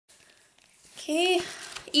Okay,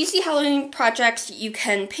 Easy Halloween Projects You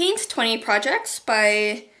Can Paint 20 Projects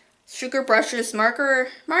by Sugar Brushes,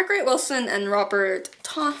 Margaret Wilson, and Robin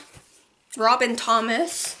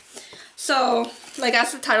Thomas. So, like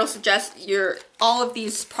as the title suggests, all of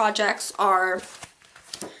these projects are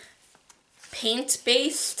paint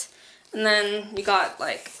based, and then you got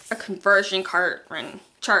like a conversion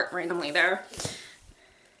chart randomly there.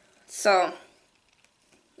 So,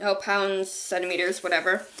 pounds, centimeters,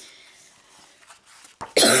 whatever.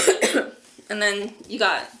 And then you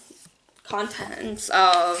got contents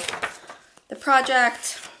of the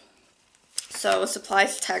project, so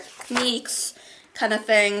supplies, techniques, kind of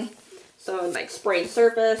thing, so like spraying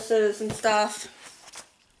surfaces and stuff.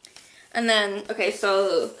 And then, okay,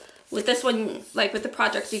 so with this one, like with the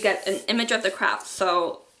projects, you get an image of the craft.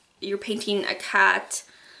 So you're painting a cat,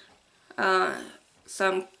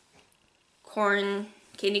 some corn,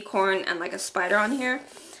 candy corn, and like a spider on here.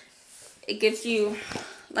 It gives you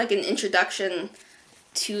like an introduction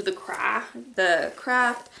to the craft,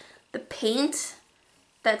 the paint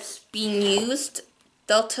that's being used,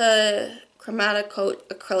 Delta Chromatocoat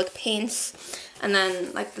acrylic paints, and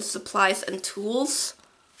then like the supplies and tools.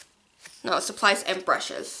 No, supplies and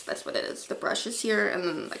brushes. That's what it is. The brushes here, and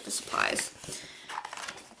then like the supplies.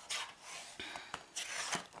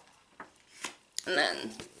 And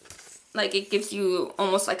then like it gives you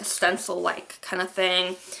almost like a stencil like kind of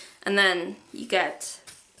thing. And then you get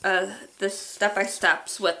the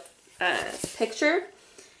step-by-steps with a picture.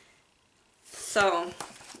 So,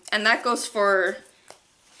 and that goes for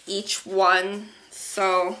each one.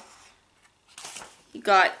 So, you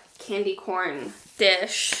got candy corn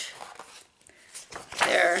dish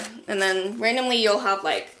there. And then randomly you'll have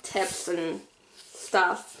like tips and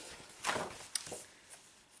stuff.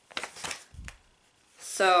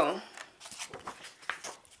 So,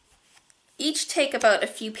 each take about a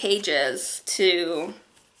few pages to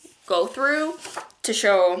go through to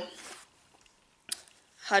show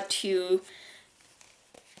how to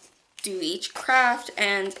do each craft,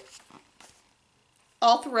 and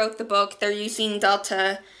all throughout the book they're using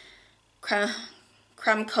Delta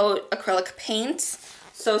Creme Coat acrylic paints.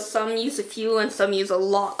 So some use a few and some use a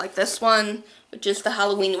lot, like this one, which is the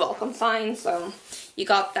Halloween welcome sign, so you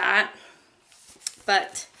got that.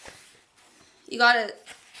 But you got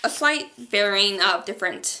a slight varying of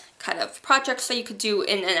different kind of projects that you could do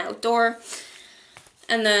in and outdoor.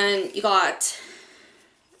 And then you got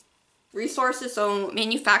resources, so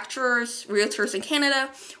manufacturers, realtors in Canada,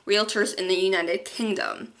 realtors in the United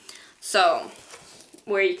Kingdom. So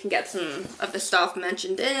where you can get some of the stuff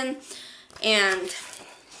mentioned in. And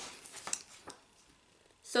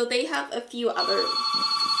so they have a few other...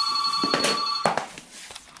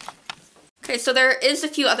 Okay, so there is a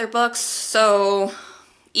few other books. So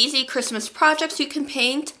Easy Christmas Projects You Can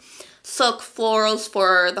Paint, Silk Florals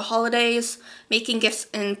for the Holidays, Making Gifts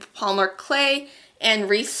in Polymer Clay, and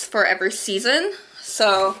Wreaths for Every Season.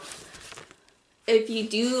 So if you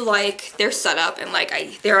do like their setup and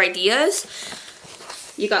like their ideas,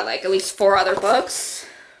 you got like at least 4 other books.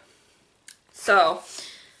 So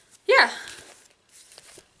yeah,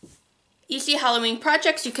 Easy Halloween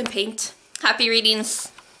Projects You Can Paint. Happy readings.